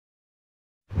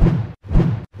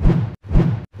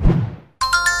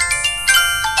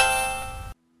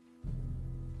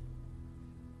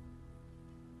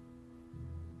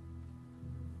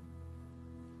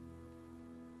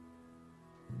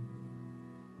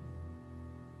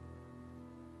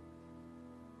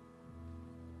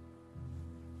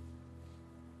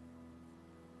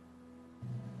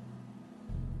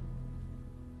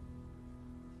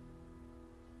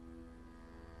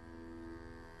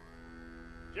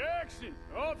Jackson!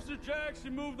 Officer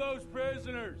Jackson, move those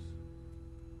prisoners!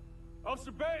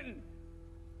 Officer Benton!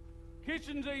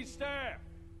 Kitchens and staff!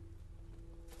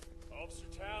 Officer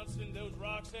Townsend, those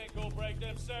rocks ain't gonna break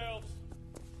themselves.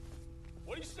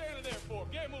 What are you standing there for?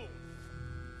 Get moving!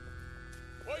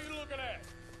 What are you looking at?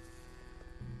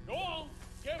 Go on,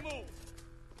 get moving!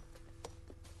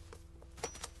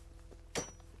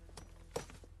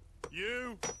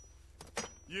 You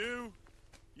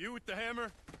with the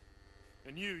hammer?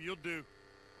 And you'll do.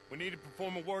 We need to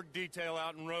perform a work detail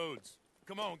out in Rhodes.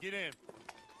 Come on, get in.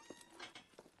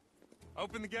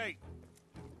 Open the gate.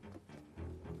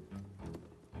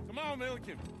 Come on,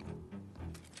 Milliken.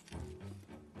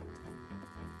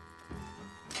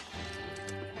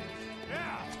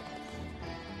 Yeah!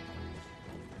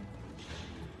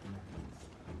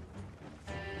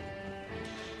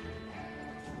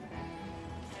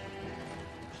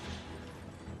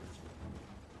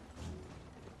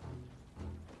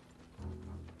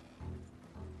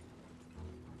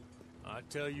 I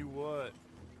tell you what,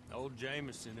 old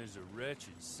Jameson is a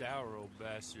wretched, sour old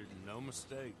bastard, and no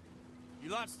mistake. You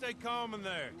lot stay calm in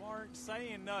there. You aren't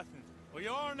saying nothing. Well,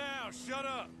 you are now. Shut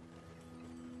up.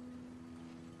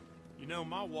 You know,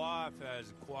 my wife has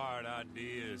acquired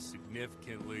ideas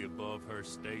significantly above her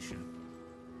station.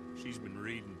 She's been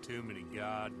reading too many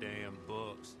goddamn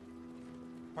books.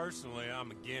 Personally,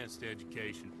 I'm against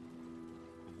education.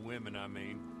 Of women, I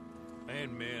mean.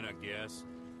 And men, I guess.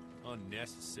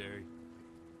 Unnecessary.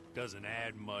 Doesn't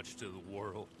add much to the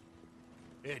world.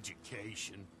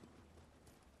 Education.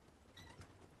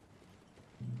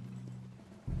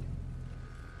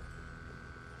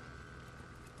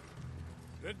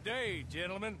 Good day,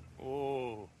 gentlemen.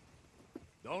 Oh.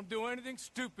 Don't do anything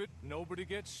stupid. Nobody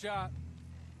gets shot.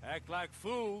 Act like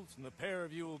fools, and the pair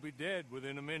of you will be dead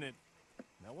within a minute.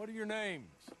 Now, what are your names?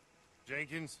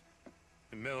 Jenkins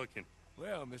and Milliken.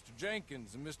 Well, Mr.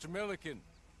 Jenkins and Mr. Milliken,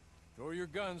 throw your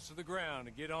guns to the ground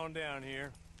and get on down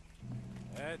here.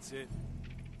 That's it.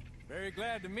 Very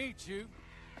glad to meet you.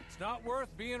 It's not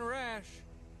worth being rash.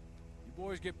 You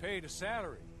boys get paid a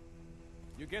salary.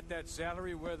 You get that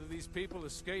salary whether these people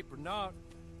escape or not.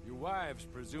 Your wives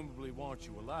presumably want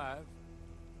you alive.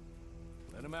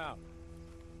 Let them out.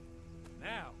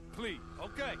 Now, please.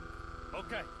 Okay.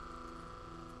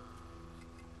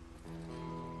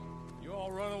 You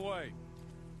all run away.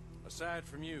 Aside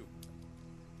from you.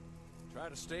 Try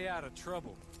to stay out of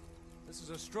trouble. This is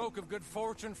a stroke of good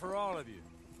fortune for all of you.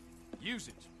 Use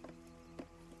it.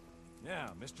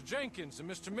 Now, Mr. Jenkins and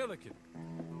Mr. Milliken,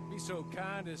 be so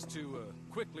kind as to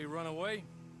quickly run away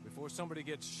before somebody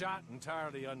gets shot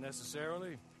entirely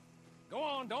unnecessarily. Go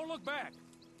on, don't look back.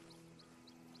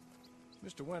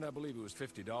 Mr. Wendt, I believe it was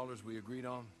 $50 we agreed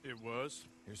on. It was.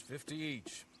 Here's 50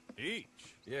 each.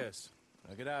 Each? Yes.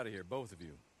 Now get out of here, both of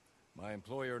you. My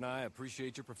employer and I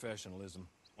appreciate your professionalism.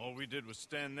 All we did was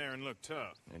stand there and look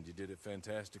tough. And you did it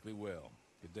fantastically well.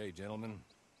 Good day, gentlemen.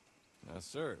 Now,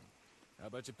 sir, how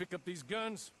about you pick up these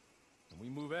guns, and we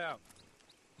move out?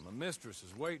 My mistress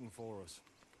is waiting for us.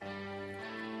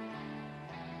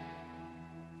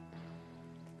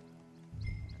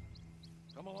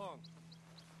 Come along.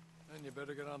 Then you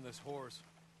better get on this horse.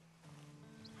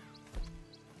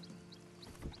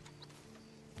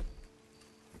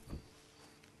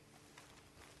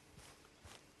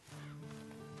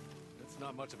 It's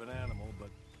not much of an animal, but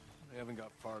they haven't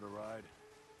got far to ride.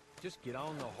 Just get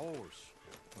on the horse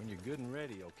when you're good and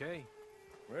ready, okay?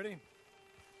 Ready?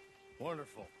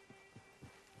 Wonderful.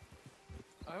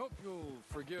 I hope you'll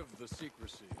forgive the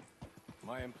secrecy.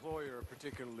 My employer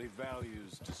particularly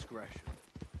values discretion.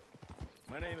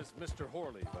 My name is Mr.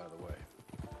 Horley, by the way.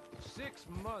 6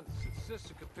 months at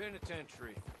Sisika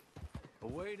Penitentiary,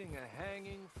 awaiting a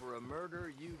hanging for a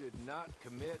murder you did not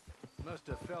commit. Must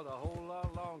have felt a whole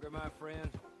lot longer, my friend.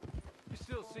 You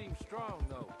still seem strong,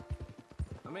 though.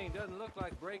 I mean, doesn't look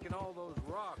like breaking all those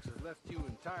rocks has left you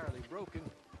entirely broken,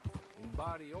 in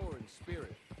body or in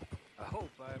spirit. I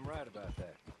hope I am right about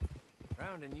that.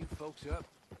 Rounding you folks up,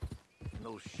 and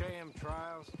those sham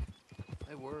trials,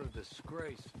 they were a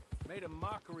disgrace. Made a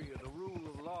mockery of the rule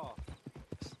of law.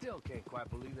 Still can't quite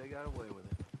believe they got away with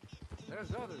it.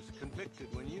 There's others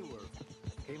convicted when you were.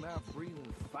 Came out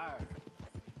breathing fire.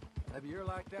 Maybe you're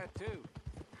like that too.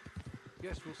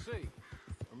 Guess we'll see.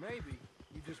 Or maybe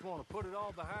you just want to put it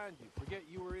all behind you, forget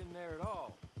you were in there at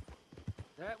all.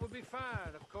 That would be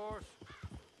fine, of course.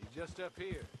 You're just up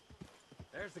here.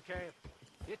 There's the camp.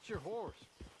 Hit your horse.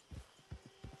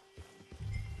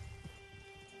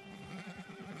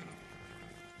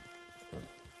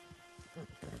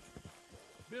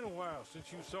 Been a while since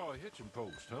you saw a hitching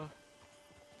post, huh?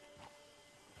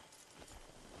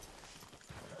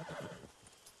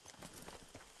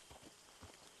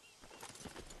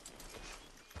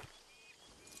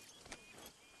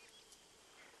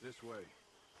 this way.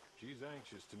 She's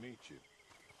anxious to meet you.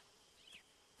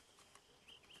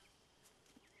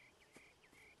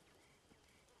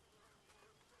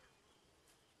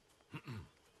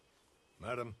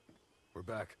 Madam, we're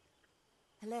back.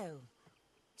 Hello.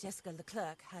 Jessica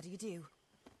Leclerc, how do you do?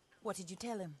 What did you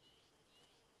tell him?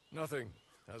 Nothing,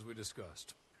 as we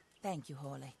discussed. Thank you,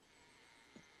 Hawley.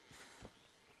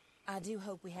 I do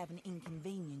hope we haven't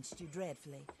inconvenienced you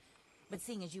dreadfully. But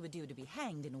seeing as you were due to be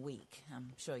hanged in a week,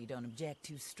 I'm sure you don't object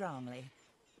too strongly.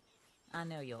 I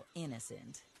know you're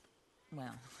innocent.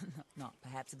 Well, not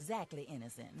perhaps exactly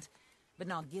innocent, but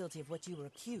not guilty of what you were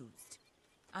accused.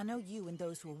 I know you and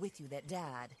those who were with you that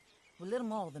died were little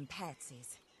more than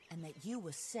patsies, and that you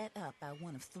were set up by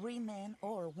one of 3 men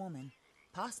or a woman,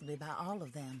 possibly by all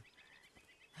of them.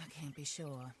 I can't be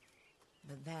sure,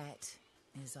 but that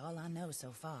is all I know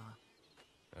so far.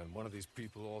 And one of these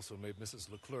people also made Mrs.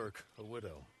 Leclerc a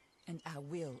widow. And I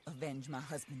will avenge my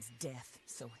husband's death,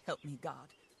 so help me God.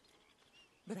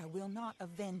 But I will not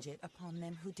avenge it upon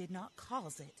them who did not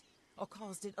cause it, or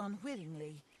caused it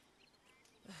unwittingly.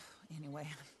 Anyway,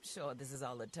 I'm sure this is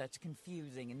all a touch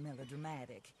confusing and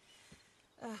melodramatic.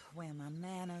 Where are my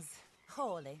manners?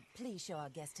 Hawley, please show our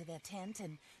guests to their tent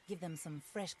and give them some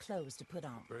fresh clothes to put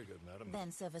on. Very good, madam.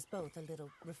 Then serve us both a little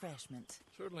refreshment.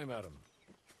 Certainly, madam.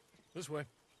 This way.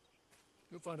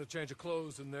 You'll find a change of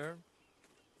clothes in there,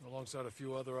 alongside a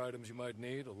few other items you might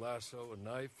need, a lasso, a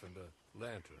knife, and a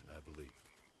lantern, I believe.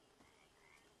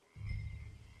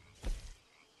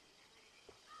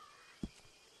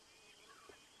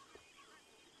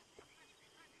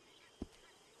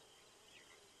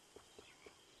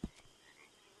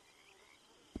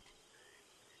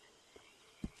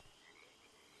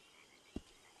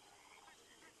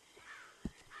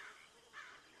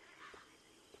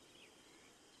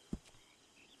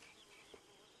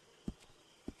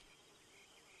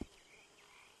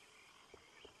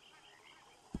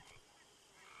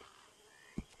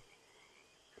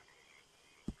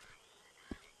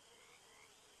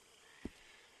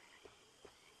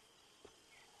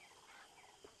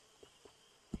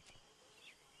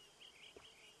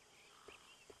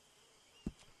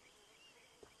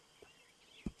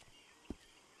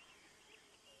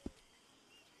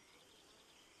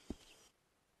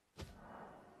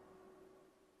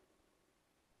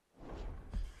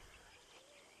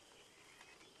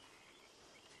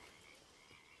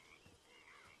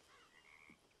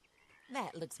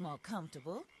 That looks more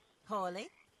comfortable. Hawley,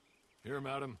 Here,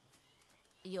 madam.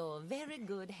 your very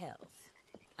good health.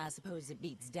 I suppose it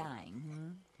beats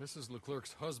dying, Mrs.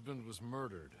 Leclerc's husband was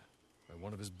murdered by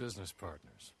one of his business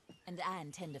partners. And I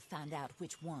intend to find out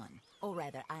which one. Or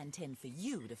rather, I intend for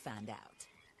you to find out.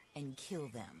 And kill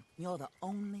them. You're the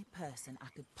only person I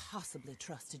could possibly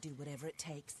trust to do whatever it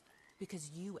takes.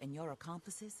 Because you and your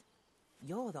accomplices,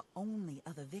 you're the only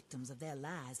other victims of their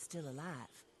lies still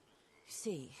alive. You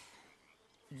see,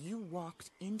 you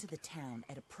walked into the town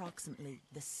at approximately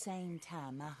the same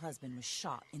time my husband was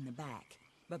shot in the back,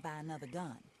 but by another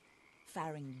gun,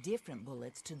 firing different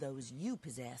bullets to those you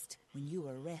possessed when you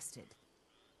were arrested.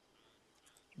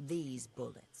 These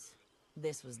bullets,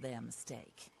 this was their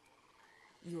mistake.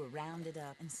 You were rounded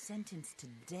up and sentenced to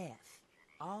death,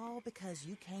 all because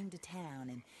you came to town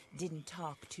and didn't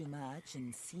talk too much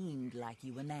and seemed like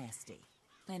you were nasty.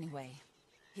 Anyway,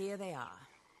 here they are.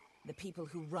 The people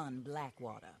who run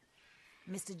Blackwater.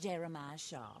 Mr. Jeremiah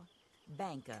Shaw,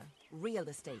 banker, real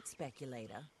estate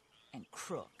speculator, and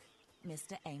crook.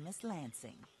 Mr. Amos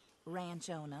Lansing, ranch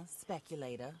owner,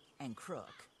 speculator, and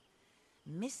crook.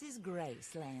 Mrs.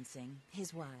 Grace Lansing,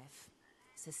 his wife,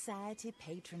 society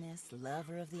patroness,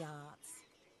 lover of the arts,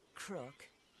 crook,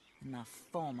 and my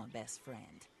former best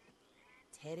friend.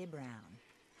 Teddy Brown,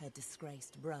 her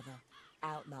disgraced brother,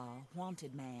 outlaw,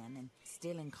 wanted man, and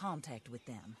still in contact with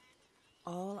them.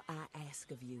 All I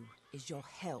ask of you is your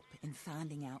help in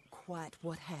finding out quite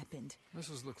what happened.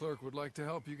 Mrs. Leclerc would like to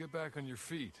help you get back on your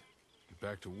feet. Get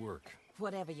back to work.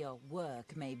 Whatever your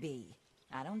work may be,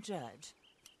 I don't judge.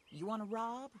 You want to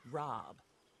rob? Rob.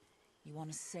 You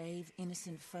want to save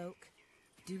innocent folk?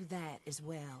 Do that as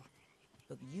well.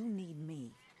 But you need me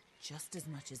just as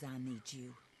much as I need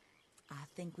you. I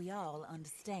think we all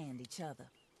understand each other.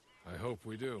 I hope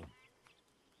we do.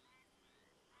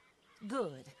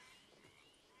 Good.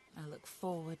 I look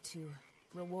forward to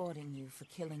rewarding you for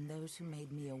killing those who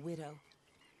made me a widow.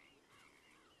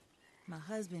 My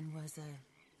husband was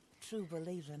a true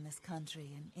believer in this country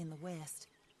and in the West.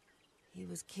 He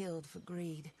was killed for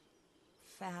greed.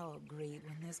 Foul greed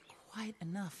when there's quite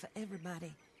enough for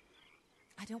everybody.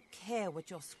 I don't care what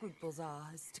your scruples are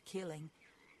as to killing.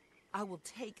 I will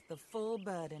take the full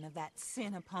burden of that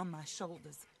sin upon my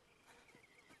shoulders.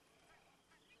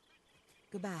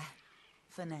 Goodbye,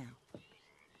 for now.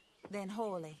 Then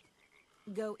Horley,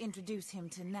 go introduce him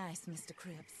to nice Mr.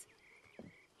 Cripps.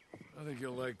 I think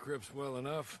you'll like Cripps well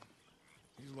enough.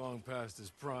 He's long past his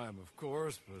prime, of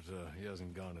course, but he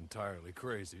hasn't gone entirely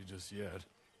crazy just yet.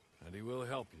 And he will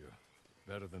help you,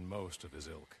 better than most of his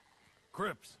ilk.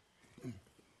 Cripps!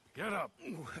 Get up!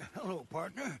 Hello,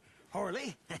 partner.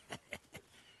 Horley.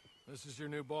 This is your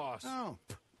new boss. Oh,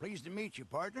 pleased to meet you,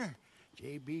 partner.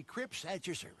 J.B. Cripps at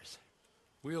your service.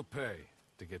 We'll pay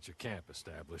to get your camp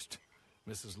established.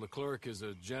 Mrs. Leclerc is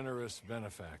a generous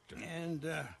benefactor. And,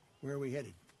 where are we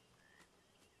headed?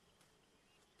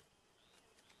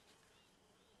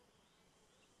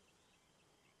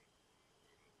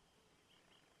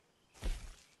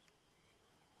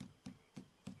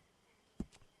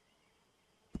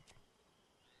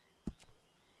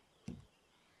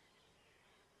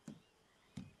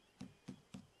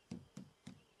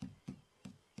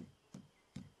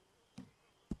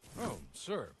 Oh,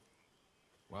 sir.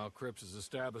 While Cripps is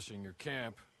establishing your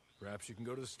camp, perhaps you can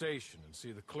go to the station and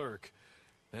see the clerk,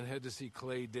 then head to see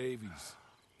Clay Davies.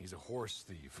 He's a horse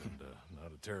thief, and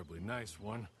not a terribly nice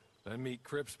one. Then meet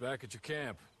Cripps back at your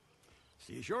camp.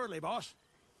 See you shortly, boss.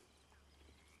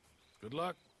 Good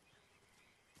luck.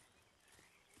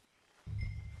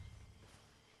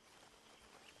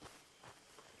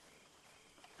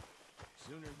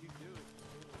 Sooner you do it, the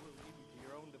sooner we'll leave you to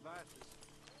your own devices.